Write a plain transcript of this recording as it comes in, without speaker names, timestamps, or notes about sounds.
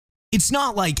It's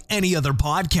not like any other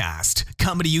podcast,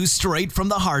 coming to you straight from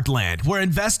the heartland, where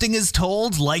investing is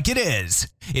told like it is.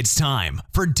 It's time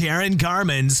for Darren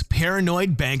Garman's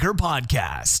Paranoid Banker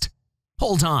Podcast.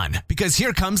 Hold on, because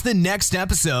here comes the next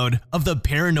episode of the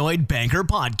Paranoid Banker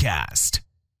Podcast.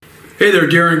 Hey there,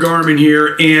 Darren Garman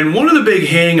here, and one of the big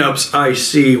hang-ups I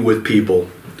see with people,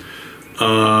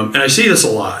 and I see this a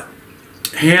lot,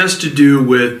 has to do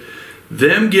with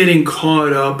them getting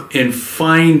caught up in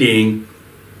finding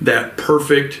that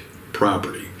perfect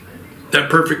property,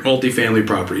 that perfect multifamily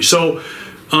property. So,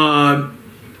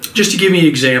 just to give you an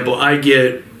example, I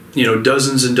get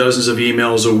dozens and dozens of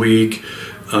emails a week,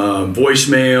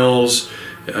 voicemails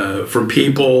from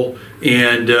people,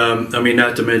 and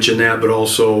not to mention that, but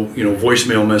also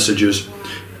voicemail messages,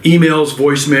 emails,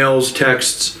 voicemails,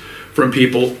 texts from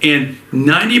people, and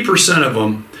 90% of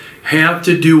them have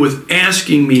to do with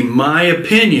asking me my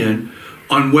opinion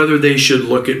on whether they should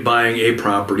look at buying a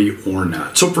property or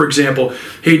not. So for example,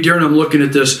 hey Darren, I'm looking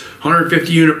at this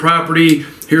 150 unit property.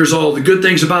 Here's all the good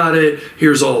things about it.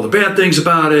 Here's all the bad things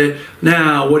about it.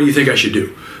 Now, what do you think I should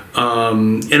do?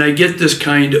 And I get this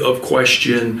kind of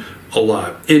question a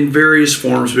lot in various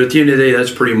forms, but at the end of the day,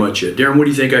 that's pretty much it. Darren, what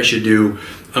do you think I should do?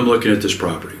 I'm looking at this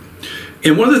property.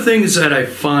 And one of the things that I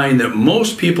find that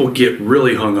most people get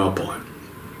really hung up on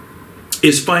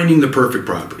is finding the perfect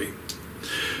property.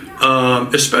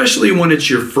 Especially when it's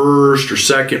your first or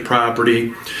second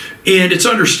property. And it's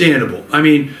understandable. I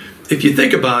mean, if you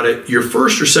think about it, your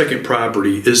first or second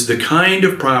property is the kind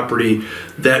of property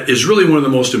that is really one of the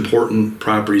most important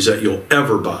properties that you'll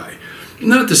ever buy.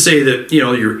 Not to say that,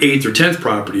 your 8th or 10th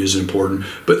property is important,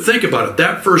 but think about it.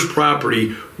 That first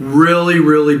property really,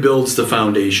 really builds the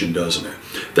foundation, doesn't it?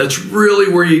 That's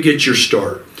really where you get your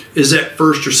start, is that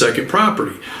first or second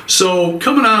property. So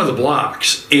coming out of the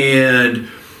blocks and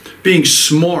being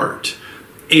smart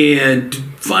and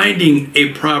finding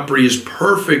a property as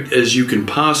perfect as you can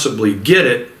possibly get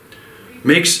it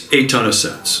makes a ton of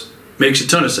sense. Makes a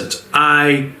ton of sense.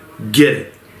 I get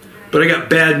it. But I got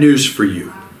bad news for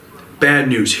you. Bad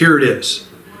news. Here it is.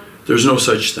 There's no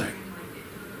such thing.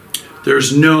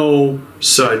 There's no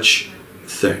such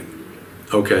thing.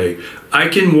 Okay? I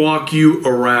can walk you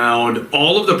around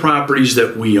all of the properties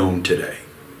that we own today.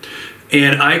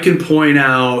 And I can point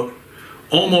out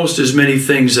almost as many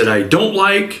things that I don't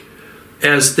like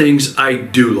as things I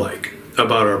do like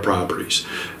about our properties.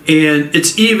 And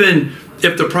it's even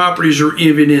if the properties are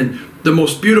even in the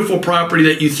most beautiful property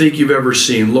that you think you've ever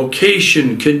seen,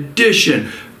 location,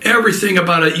 condition, everything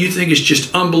about it you think is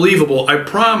just unbelievable. I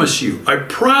promise you,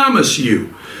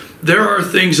 there are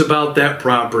things about that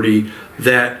property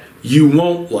that you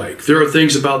won't like. There are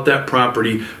things about that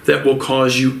property that will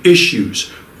cause you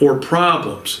issues or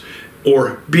problems,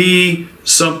 or be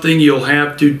something you'll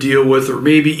have to deal with, or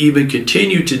maybe even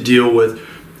continue to deal with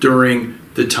during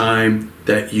the time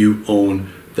that you own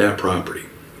that property.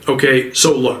 Okay,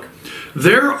 so look,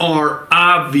 there are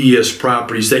obvious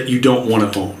properties that you don't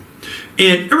want to own.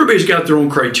 And everybody's got their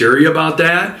own criteria about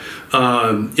that.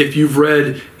 If you've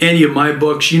read any of my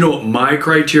books, you know what my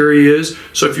criteria is.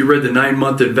 So if you read the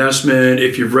 9-Month Investment,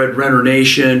 if you've read Renter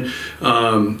Nation,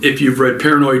 if you've read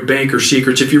Paranoid Banker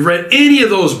Secrets, if you've read any of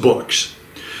those books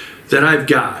that I've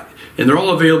got, and they're all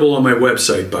available on my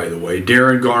website, by the way,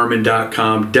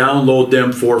 darrengarman.com. Download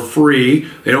them for free.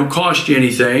 They don't cost you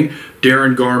anything,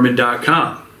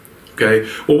 darrengarman.com. Okay?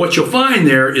 Well, what you'll find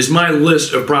there is my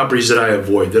list of properties that I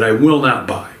avoid, that I will not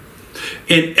buy.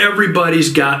 And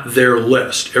everybody's got their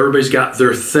list. Everybody's got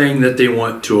their thing that they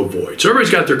want to avoid. So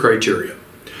everybody's got their criteria.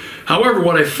 However,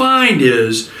 what I find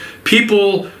is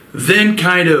people then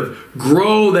kind of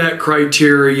grow that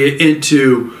criteria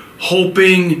into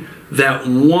hoping that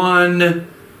one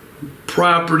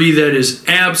property that is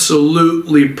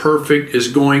absolutely perfect is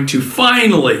going to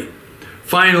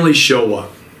finally show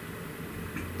up.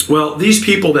 Well, these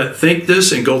people that think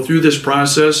this and go through this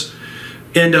process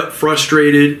end up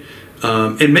frustrated.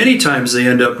 And many times they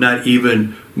end up not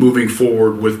even moving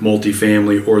forward with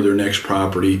multifamily or their next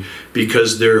property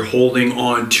because they're holding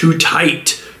on too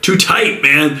tight,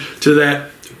 man, to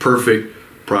that perfect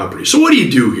property. So what do you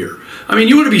do here? I mean,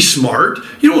 you want to be smart.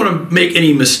 You don't want to make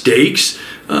any mistakes.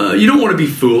 You don't want to be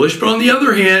foolish. But on the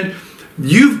other hand,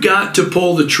 you've got to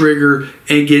pull the trigger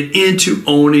and get into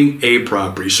owning a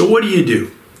property. So what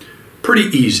do?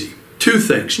 Pretty easy. 2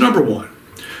 things. Number 1.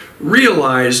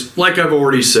 Realize, like I've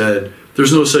already said,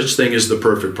 there's no such thing as the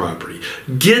perfect property.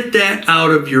 Get that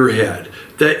out of your head,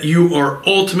 that you are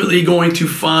ultimately going to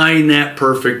find that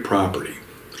perfect property.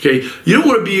 Okay? You don't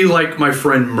want to be like my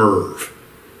friend Merv.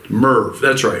 Merv,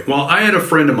 that's right. Well, I had a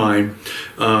friend of mine,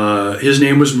 his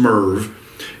name was Merv,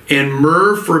 And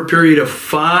Merv, for a period of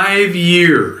 5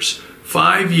 years,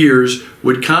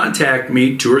 would contact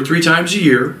me 2 or 3 times a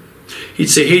year. He'd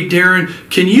say, "Hey, Darren,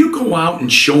 can you go out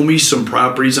and show me some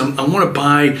properties? I want to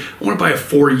buy a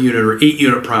 4-unit or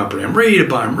 8-unit property. I'm ready to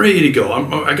buy. I'm ready to go.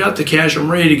 I got the cash. I'm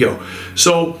ready to go."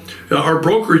 So our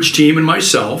brokerage team and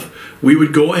myself, we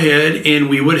would go ahead and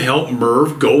we would help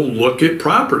Merv go look at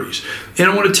properties. And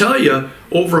I want to tell you,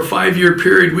 over a 5-year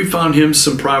period, we found him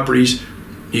some properties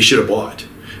he should have bought.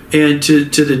 And to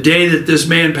the day that this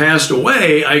man passed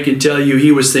away, I can tell you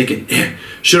he was thinking,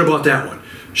 should have bought that one.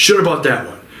 Should have bought that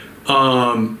one.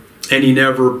 And he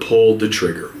never pulled the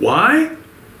trigger. Why?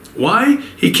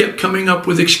 He kept coming up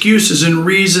with excuses and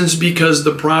reasons because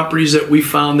the properties that we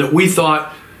found that we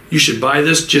thought you should buy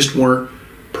this just weren't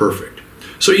perfect.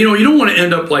 So, you don't want to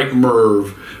end up like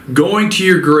Merv, going to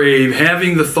your grave,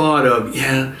 having the thought of,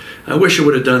 I wish I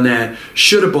would have done that,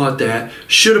 should have bought that,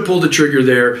 should have pulled the trigger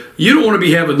there. You don't want to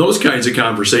be having those kinds of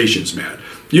conversations, man.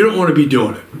 You don't want to be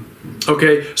doing it.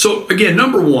 Okay, so again,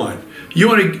 number one, you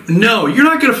want to know you're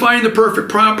not going to find the perfect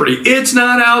property. It's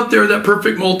not out there. That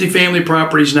perfect multifamily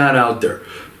property is not out there.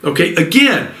 Okay,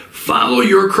 again, follow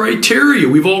your criteria.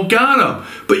 We've all got them,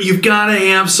 but you've got to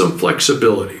have some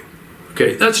flexibility.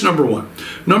 Okay, that's number one.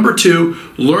 Number two,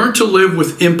 learn to live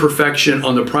with imperfection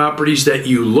on the properties that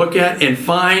you look at and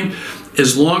find.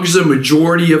 As long as the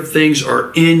majority of things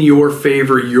are in your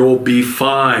favor, you'll be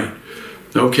fine.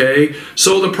 Okay,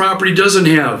 so the property doesn't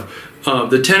have,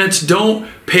 the tenants don't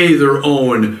pay their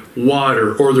own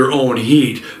water or their own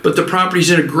heat, but the property's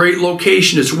in a great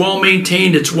location. It's well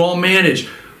maintained. It's well managed.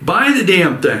 Buy the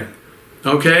damn thing.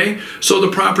 Okay, so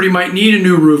the property might need a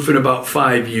new roof in about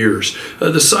 5 years.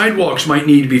 The sidewalks might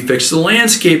need to be fixed. The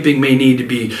landscaping may need to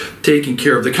be taken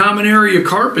care of. The common area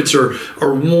carpets are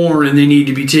worn and they need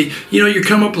to be taken. You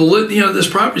come up with, this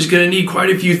property is going to need quite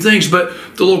a few things, but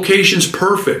the location's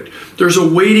perfect. There's a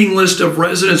waiting list of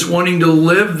residents wanting to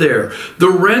live there. The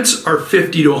rents are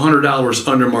 $50 to $100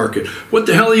 under market. What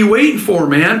the hell are you waiting for,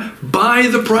 man? Buy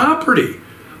the property.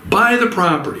 Buy the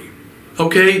property.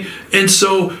 Okay, and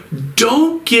so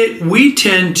we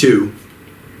tend to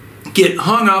get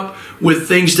hung up with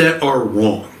things that are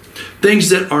wrong, things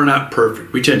that are not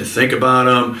perfect. We tend to think about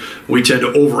them. We tend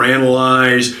to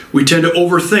overanalyze. We tend to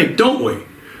overthink, don't we?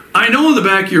 I know in the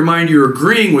back of your mind you're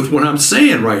agreeing with what I'm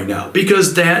saying right now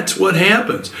because that's what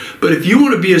happens. But if you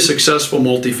want to be a successful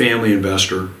multifamily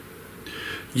investor,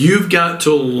 you've got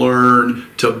to learn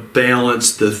to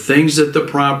balance the things that the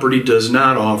property does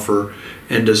not offer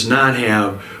and does not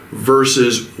have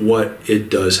versus what it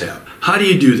does have. How do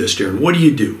you do this, Darren? What do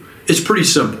you do? It's pretty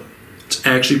simple. It's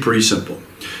actually pretty simple.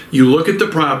 You look at the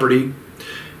property,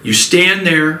 you stand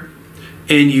there,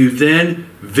 and you then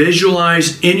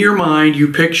visualize in your mind,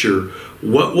 you picture,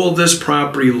 what will this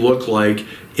property look like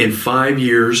in 5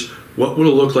 years? What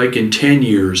will it look like in 10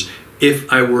 years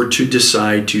if I were to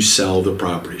decide to sell the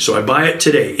property? So I buy it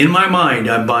today. In my mind,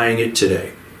 I'm buying it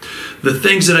today. The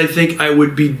things that I think I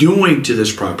would be doing to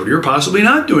this property or possibly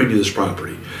not doing to this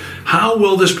property. How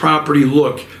will this property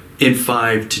look in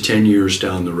 5 to 10 years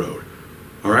down the road?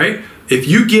 All right? If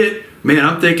you get,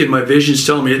 I'm thinking my vision's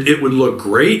telling me it would look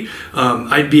great.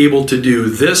 I'd be able to do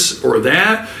this or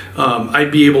that.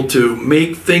 I'd be able to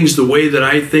make things the way that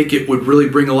I think it would really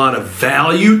bring a lot of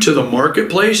value to the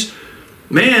marketplace.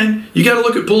 Man, you got to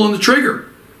look at pulling the trigger.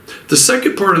 The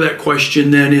second part of that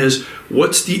question then is,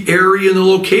 what's the area and the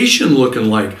location looking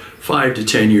like 5 to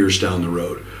 10 years down the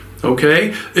road?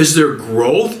 Okay? Is there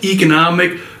growth,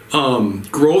 economic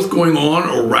growth going on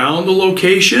around the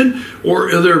location? Or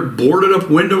are there boarded up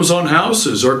windows on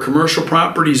houses? Are commercial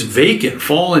properties vacant,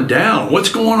 falling down? What's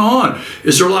going on?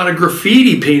 Is there a lot of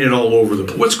graffiti painted all over the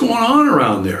place? What's going on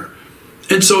around there?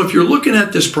 And so if you're looking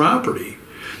at this property,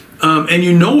 and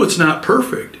it's not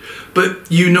perfect, but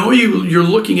you're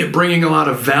looking at bringing a lot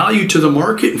of value to the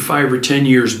market in 5 or 10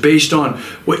 years based on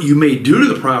what you may do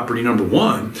to the property, number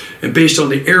one, and based on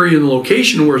the area and the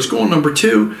location where it's going, number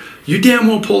two, you damn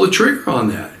well pull the trigger on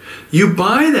that. You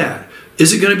buy that.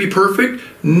 Is it going to be perfect?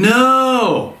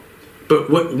 No. But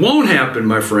what won't happen,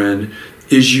 my friend,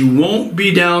 is you won't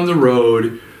be down the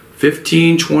road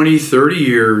 15, 20, 30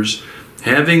 years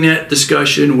having that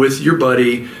discussion with your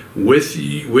buddy, with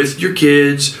your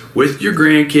kids, with your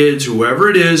grandkids, whoever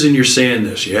it is, and you're saying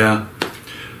this, that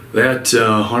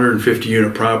 150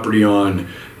 unit property on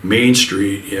Main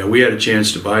Street, we had a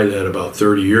chance to buy that about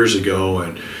 30 years ago,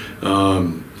 and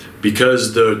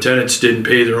because the tenants didn't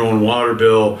pay their own water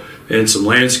bill and some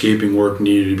landscaping work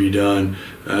needed to be done,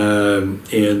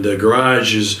 and the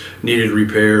garages needed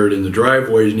repaired and the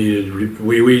driveways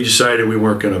we decided we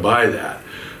weren't going to buy that.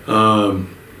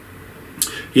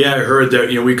 I heard that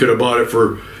we could have bought it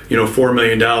for $4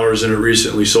 million and it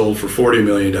recently sold for $40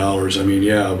 million. I mean,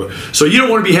 yeah, but so you don't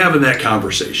want to be having that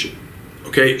conversation.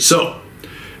 Okay, so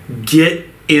get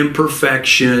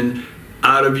imperfection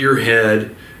out of your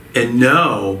head and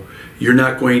know you're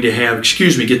not going to have,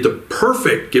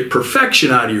 get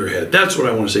perfection out of your head. That's what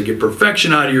I want to say. Get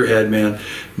perfection out of your head, man.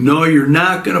 No, you're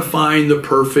not going to find the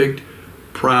perfect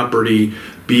property.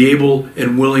 Be able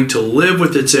and willing to live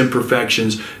with its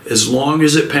imperfections. As long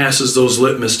as it passes those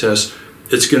litmus tests,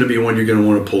 it's going to be one you're going to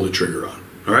want to pull the trigger on.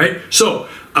 All right? So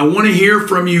I want to hear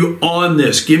from you on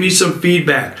this. Give me some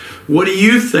feedback. What do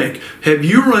you think? Have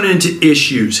you run into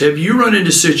issues? Have you run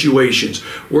into situations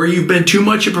where you've been too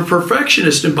much of a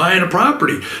perfectionist in buying a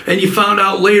property and you found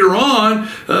out later on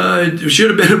it should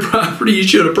have been a property you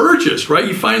should have purchased, right?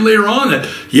 You find later on that,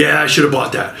 yeah, I should have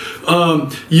bought that. How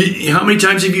many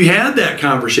times have you had that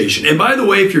conversation? And by the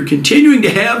way, if you're continuing to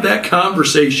have that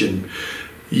conversation,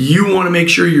 you want to make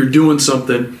sure you're doing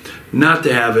something not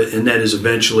to have it, and that is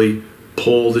eventually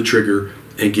pull the trigger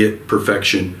and get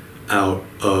perfection out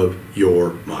of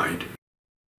your mind.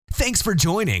 Thanks for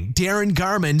joining Darren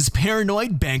Garman's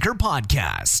Paranoid Banker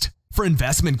Podcast. For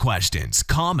investment questions,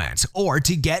 comments, or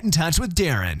to get in touch with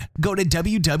Darren, go to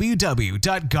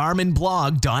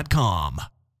www.garmanblog.com.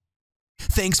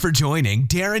 Thanks for joining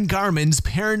Darren Garman's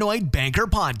Paranoid Banker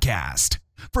Podcast.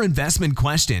 For investment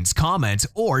questions, comments,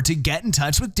 or to get in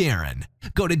touch with Darren,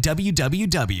 go to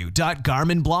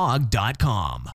www.garmanblog.com.